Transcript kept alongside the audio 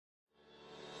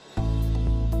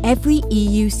Every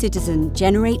EU citizen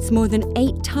generates more than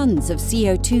 8 tons of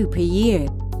CO2 per year.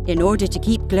 In order to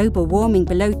keep global warming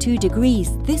below 2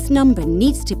 degrees, this number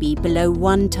needs to be below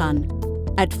 1 ton.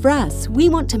 At Fraas, we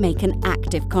want to make an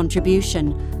active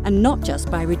contribution, and not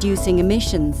just by reducing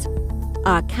emissions.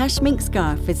 Our Cashmink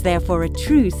scarf is therefore a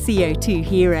true CO2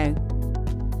 hero.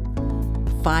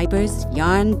 Fibres,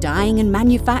 yarn, dyeing and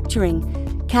manufacturing,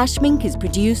 Cashmink is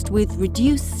produced with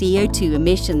reduced CO2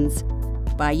 emissions.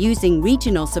 By using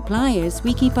regional suppliers,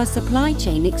 we keep our supply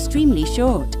chain extremely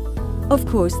short. Of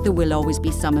course, there will always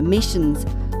be some emissions,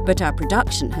 but our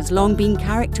production has long been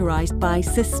characterised by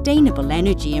sustainable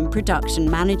energy and production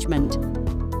management.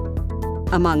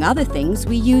 Among other things,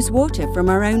 we use water from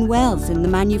our own wells in the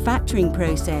manufacturing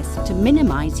process to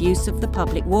minimise use of the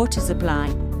public water supply.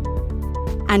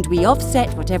 And we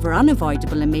offset whatever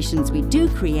unavoidable emissions we do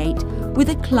create with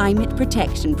a climate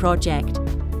protection project.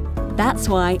 That's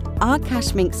why our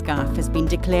Cashmink scarf has been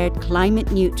declared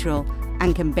climate neutral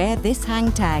and can bear this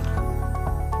hang tag.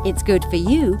 It's good for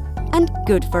you and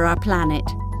good for our planet.